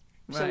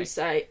 shall we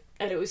say.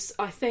 And it was,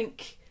 I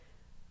think,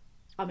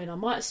 I mean, I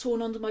might have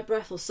sworn under my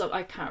breath or something,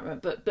 I can't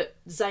remember, but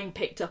Zayn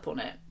picked up on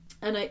it.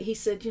 And he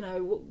said, you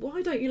know,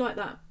 why don't you like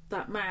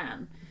that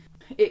man?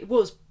 It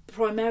was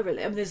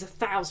primarily, I mean, there's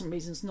 1,000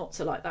 reasons not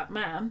to like that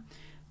man,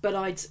 but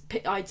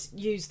I'd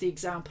use the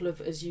example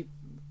of, as you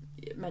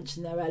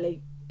mentioned there,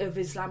 Ellie, of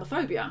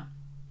Islamophobia,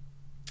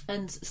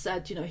 and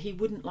said, you know, he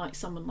wouldn't like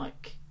someone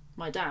like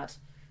my dad.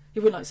 He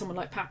wouldn't like someone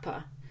like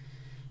Papa.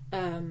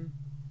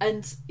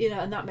 And, you know,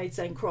 and that made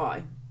Zane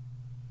cry.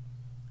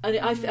 And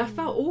I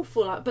felt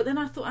awful, but then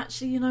I thought,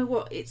 actually, you know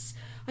what?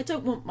 I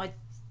don't want my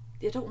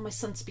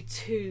son to be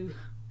too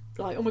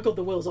like, oh my God,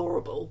 the world's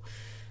horrible.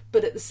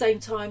 But at the same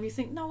time, you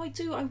think, no, I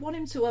do. I want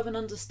him to have an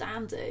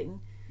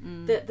understanding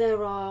that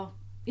there are,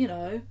 you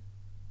know,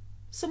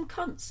 some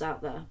cunts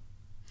out there.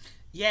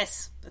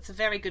 Yes, that's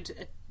very good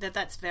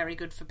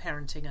for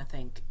parenting, I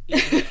think. You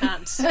know, you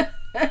can't.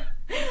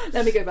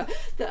 Let me go back.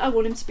 I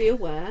want him to be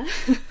aware.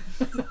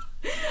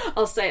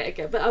 I'll say it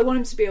again, but I want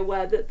him to be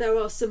aware that there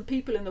are some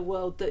people in the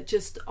world that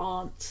just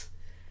aren't,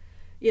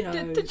 you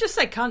know. Just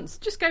say cunts.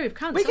 Just go with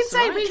cunts. We can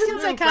say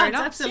cunts,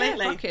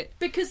 absolutely. Yeah, fuck it.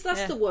 Because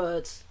that's the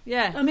word.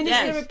 Yeah. I mean, is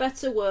there a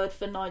better word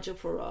for Nigel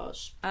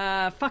Farage?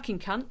 Fucking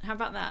cunt. How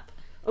about that?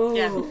 Oh,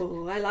 yeah.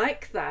 I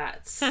like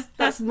that.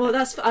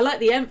 I like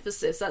the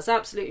emphasis. That's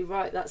absolutely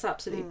right. That's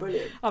absolutely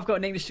brilliant. I've got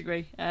an English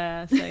degree. So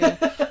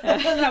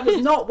that was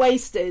not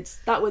wasted.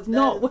 That was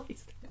not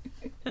wasted.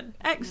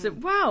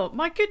 Excellent. Wow,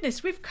 my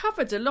goodness, we've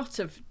covered a lot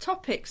of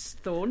topics,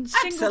 Thorn.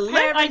 Absolutely,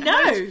 I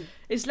know.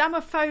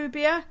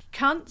 Islamophobia,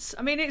 cunts.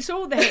 I mean, it's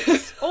all the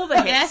hits. All the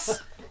hits.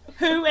 Yes.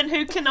 Who and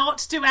who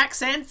cannot do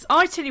accents.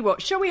 I tell you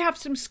what, shall we have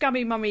some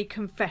scummy mummy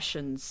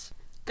confessions?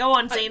 Go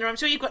on, Zeena. I'm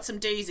sure you've got some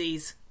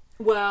doozies.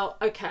 Well,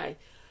 okay.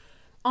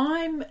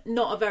 I'm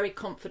not a very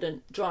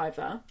confident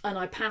driver, and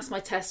I passed my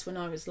test when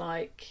I was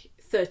like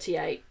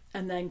 38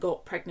 and then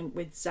got pregnant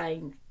with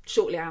Zane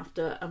shortly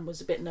after and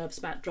was a bit nervous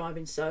about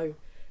driving, so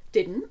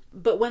didn't.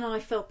 But when I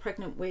fell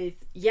pregnant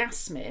with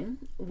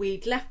Yasmin,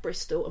 we'd left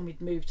Bristol and we'd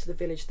moved to the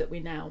village that we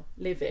now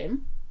live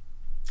in,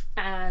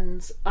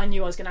 and I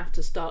knew I was going to have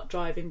to start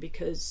driving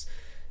because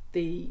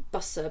the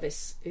bus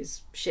service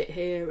is shit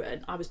here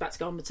and I was about to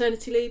go on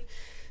maternity leave.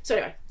 So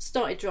anyway,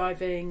 started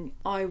driving.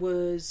 I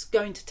was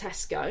going to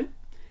Tesco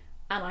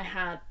and I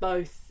had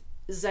both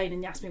Zane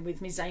and Yasmin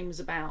with me. Zane was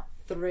about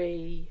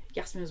 3,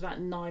 Yasmin was about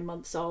 9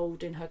 months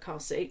old in her car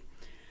seat.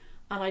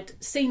 And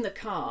I'd seen the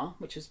car,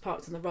 which was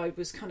parked on the road,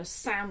 was kind of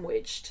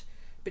sandwiched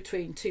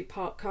between 2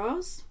 parked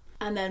cars,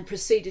 and then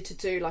proceeded to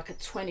do like a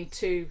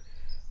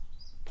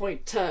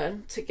 22-point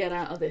turn to get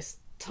out of this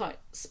tight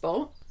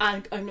spot,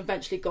 and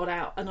eventually got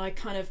out. And I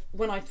kind of,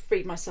 when I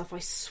freed myself, I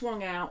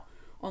swung out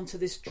onto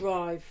this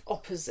drive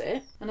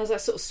opposite, and as I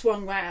sort of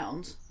swung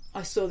round,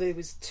 I saw there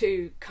was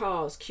 2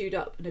 cars queued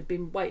up and had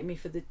been waiting me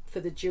for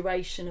the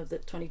duration of the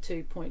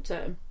 22-point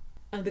turn.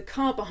 And the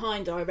car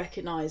behind her I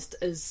recognised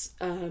as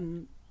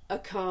a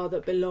car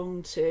that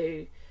belonged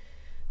to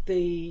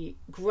the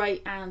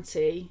great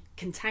auntie,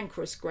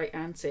 cantankerous great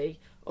auntie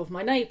of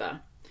my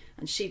neighbour.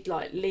 And she'd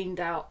like leaned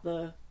out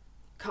the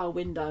car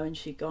window and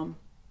she'd gone,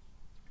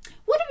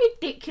 "What a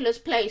ridiculous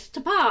place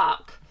to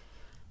park."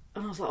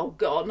 And I was like, oh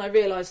God. And I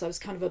realised I was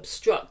kind of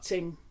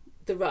obstructing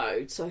the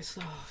road. So I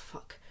said, oh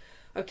fuck.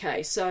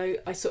 Okay, so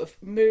I sort of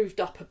moved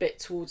up a bit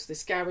towards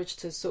this garage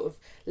to sort of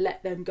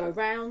let them go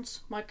round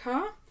my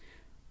car.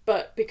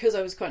 But because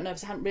I was quite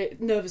nervous,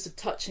 nervous of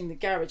touching the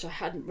garage, I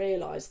hadn't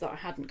realised that I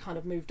hadn't kind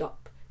of moved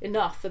up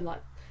enough, and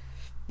like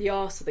the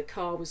arse of the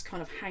car was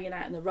kind of hanging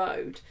out in the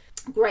road.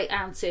 Great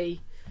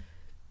auntie,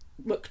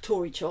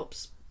 McTory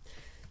chops,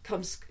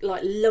 comes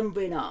like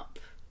lumbering up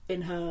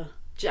in her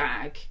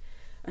Jag,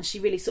 and she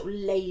really sort of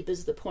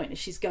labours the point as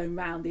she's going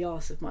round the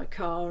arse of my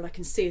car, and I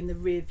can see in the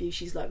rear view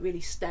she's like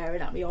really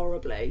staring at me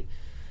horribly.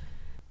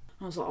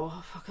 I was like,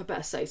 oh fuck, I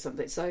better say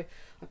something. So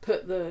I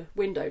put the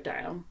window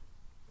down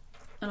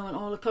and I went,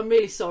 oh look, I'm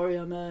really sorry,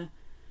 I'm a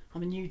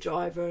new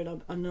driver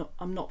and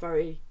I'm not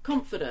very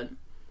confident.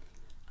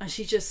 And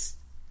she just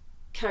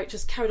carried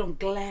on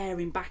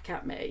glaring back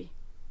at me,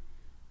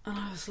 and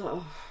I was like,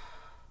 oh.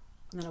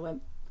 And then I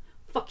went,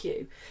 fuck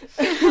you.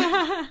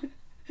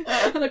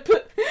 And I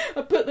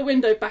put the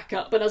window back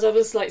up, and as I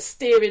was like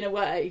steering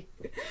away,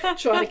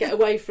 trying to get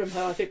away from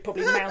her, I think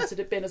probably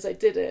mounted a bin as I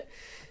did it,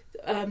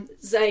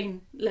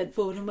 Zane leant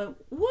forward and went,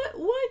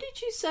 why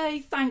did you say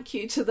thank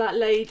you to that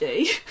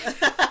lady?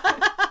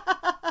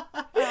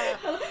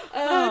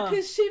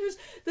 Because she was,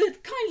 the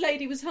kind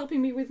lady was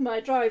helping me with my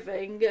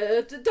driving.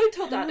 Don't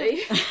tell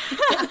Daddy.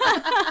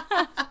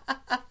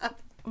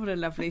 What a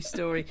lovely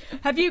story.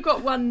 Have you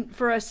got one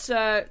for us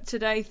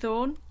today,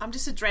 Thorn? I'm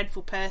just a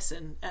dreadful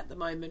person at the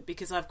moment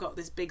because I've got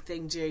this big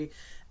thing due.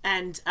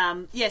 And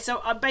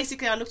so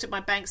I looked at my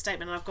bank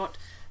statement and I've got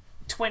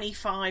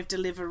 25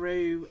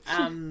 Deliveroo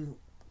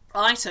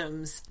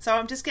items. So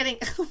I'm just living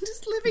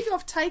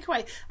off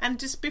takeaway. And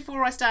just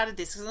before I started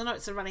this, because I know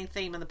it's a running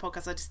theme on the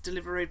podcast, I just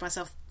Deliverooed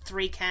myself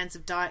 3 cans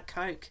of Diet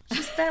Coke.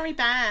 Just very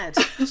bad.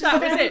 Just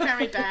very,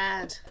 very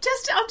bad.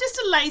 I'm just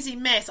a lazy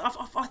mess.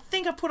 I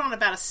think I've put on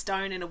about 1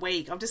 stone in a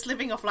week. I'm just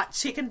living off like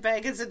chicken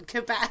burgers and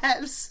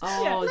kebabs.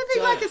 I'm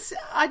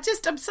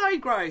so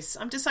gross.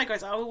 I'm just so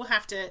gross. I'll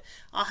have to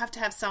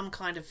have some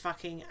kind of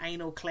fucking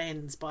anal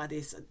cleanse by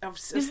this. I'll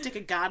stick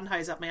a garden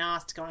hose up my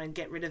ass to go and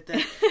get rid of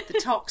the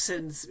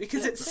toxins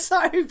because it's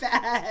so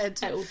bad.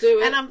 It will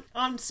do it. And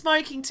I'm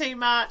smoking too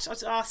much.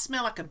 I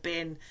smell like a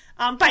bin.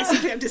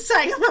 Basically, I'm just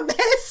saying I'm a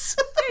mess.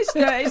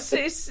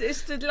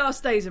 It's the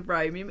last days of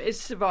Rome. It's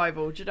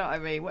survival. Do you know what I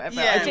mean? Whatever.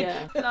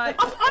 Yeah. I've got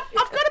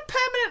a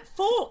permanent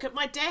fork at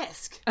my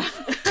desk.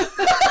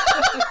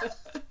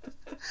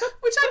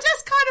 Which I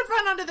just kind of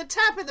run under the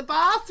tap in the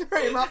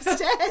bathroom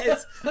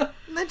upstairs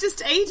and then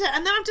just eat it.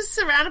 And then I'm just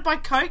surrounded by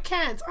Coke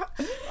cans.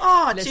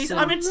 Oh, jeez.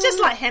 I mean, it's just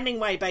like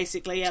Hemingway,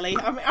 basically, Ellie.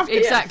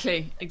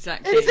 Exactly.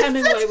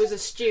 Hemingway was a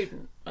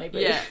student,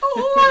 maybe. Yeah.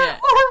 Or a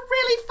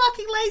really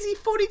fucking lazy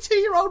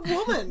 42-year-old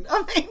woman.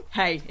 I mean...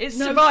 Hey, it's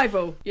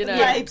survival, you know.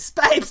 Babes,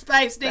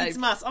 needs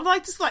must. I'm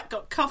like, just like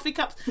got coffee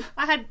cups.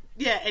 I had...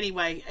 Yeah,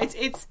 anyway,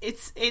 it's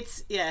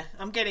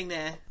I'm getting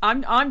there.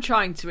 I'm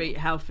trying to eat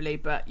healthily,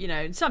 but, you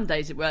know, some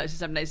days it works, and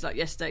some days, like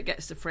yesterday, it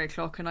gets to 3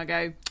 o'clock and I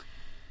go...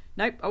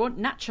 Nope, I want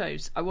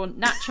nachos. I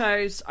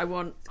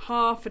want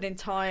half an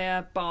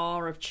entire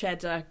bar of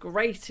cheddar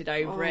grated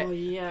over it.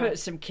 Yeah. Put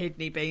some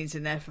kidney beans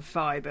in there for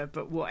fibre,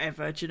 but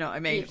whatever. Do you know what I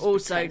mean?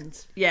 Also,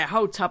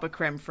 whole tub of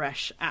creme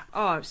fraiche.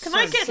 Can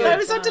I get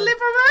those on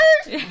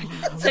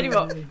Deliveroo? Tell you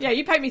what,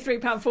 you pay me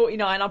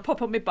 £3.49. I'll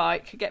pop on my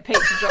bike, get Pete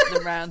to drop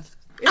them round.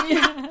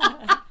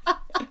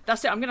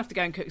 That's it. I'm going to have to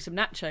go and cook some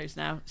nachos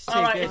now. It's too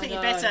all right, good. I think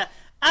you better.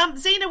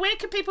 Zeena, where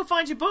can people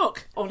find your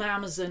book? On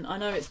Amazon. I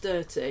know it's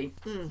dirty,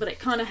 but it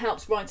kind of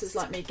helps writers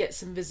like me get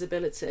some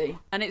visibility.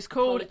 And it's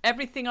called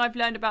Everything I've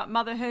Learned About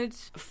Motherhood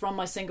from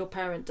My Single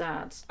Parent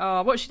Dad.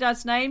 Oh, what's your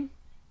dad's name?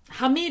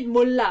 Hamid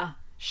Moolla.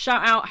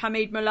 Shout out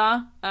Hamid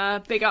Moolla.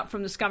 Big up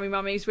from the Scummy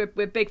Mummies.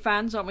 We're big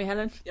fans, aren't we,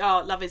 Helen?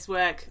 Oh, love his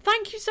work.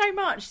 Think you so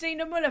much,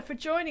 Zeena Moolla, for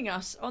joining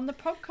us on the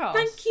podcast.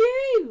 Thank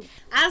you.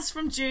 As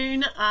from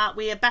June,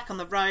 we are back on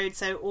the road,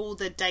 so all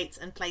the dates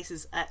and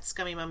places at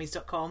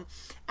scummymummies.com.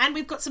 And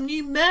we've got some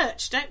new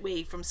merch, don't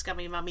we, from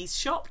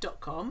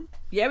scummymummiesshop.com.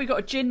 Yeah, we've got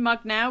a gin mug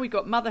now. We've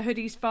got mother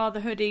hoodies,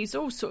 father hoodies,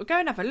 all sort of. Go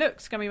and have a look,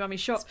 Scummy Mummies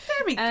shop.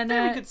 It's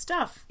very good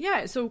stuff.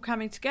 Yeah, it's all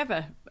coming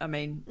together. I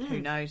mean, who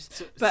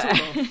knows? But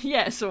sort of.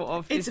 Yeah, sort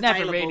of. It's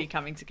never really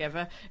coming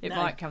together. It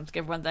might come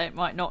together one day. It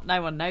might not.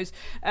 No one knows.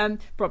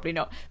 Probably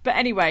not. But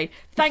anyway,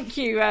 thank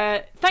you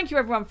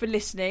everyone for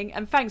listening,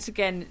 and thanks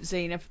again,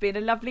 Zeena, for being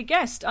a lovely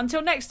guest.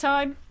 Until next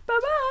time,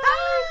 bye-bye. Bye.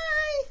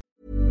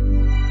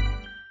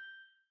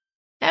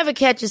 Ever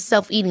catch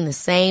yourself eating the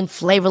same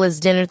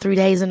flavorless dinner 3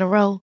 days in a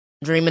row?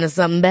 Dreaming of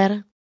something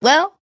better?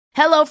 Well,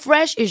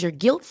 HelloFresh is your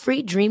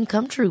guilt-free dream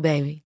come true,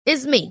 baby.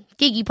 It's me,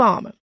 Keke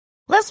Palmer.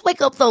 Let's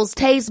wake up those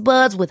taste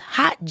buds with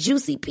hot,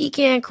 juicy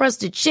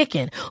pecan-crusted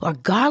chicken or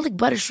garlic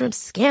butter shrimp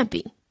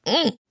scampi.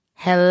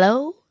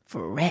 Hello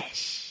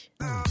Fresh.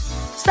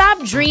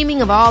 Stop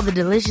dreaming of all the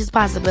delicious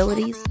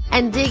possibilities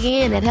and dig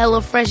in at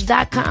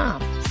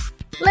HelloFresh.com.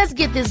 Let's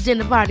get this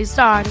dinner party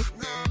started.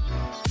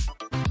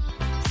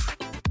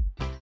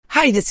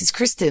 Hi, this is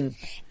Kristen.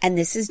 And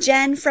this is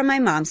Jen from My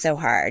Mom So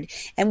Hard.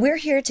 And we're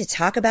here to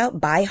talk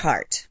about By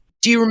Heart.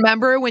 Do you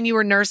remember when you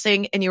were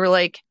nursing and you were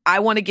like, I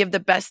want to give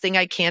the best thing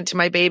I can to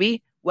my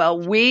baby? Well,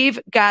 we've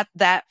got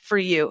that for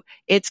you.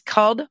 It's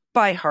called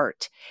By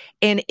Heart,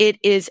 and it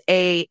is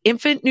a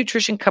infant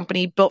nutrition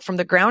company built from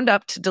the ground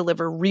up to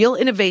deliver real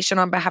innovation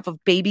on behalf of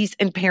babies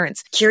and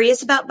parents.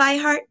 Curious about By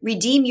Heart?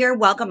 Redeem your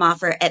welcome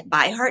offer at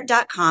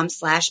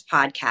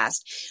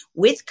byheart.com/podcast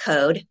with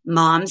code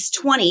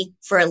MOMS20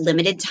 for a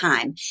limited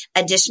time.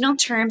 Additional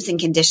terms and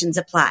conditions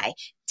apply.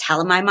 Tell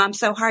them My Mom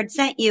So Hard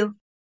sent you.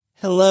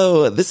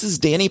 Hello, this is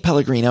Danny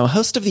Pellegrino,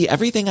 host of the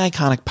Everything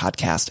Iconic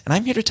podcast, and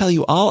I'm here to tell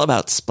you all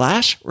about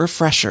Splash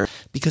Refresher,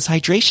 because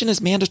hydration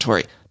is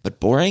mandatory, but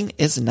boring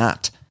is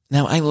not.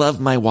 Now, I love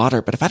my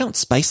water, but if I don't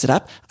spice it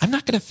up, I'm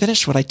not going to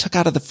finish what I took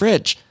out of the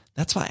fridge.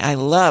 That's why I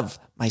love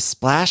my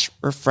Splash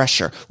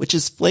Refresher, which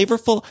is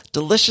flavorful,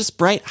 delicious,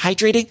 bright,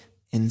 hydrating,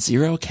 and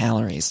 0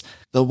 calories.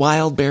 The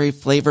wild berry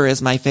flavor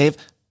is my fave.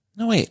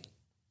 No, wait,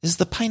 is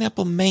the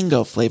pineapple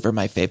mango flavor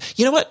my fave?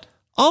 You know what?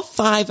 All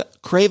 5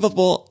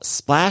 craveable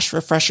Splash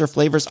Refresher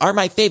flavors are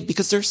my fave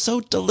because they're so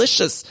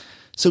delicious.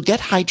 So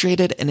get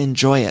hydrated and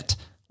enjoy it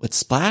with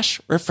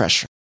Splash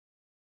Refresher.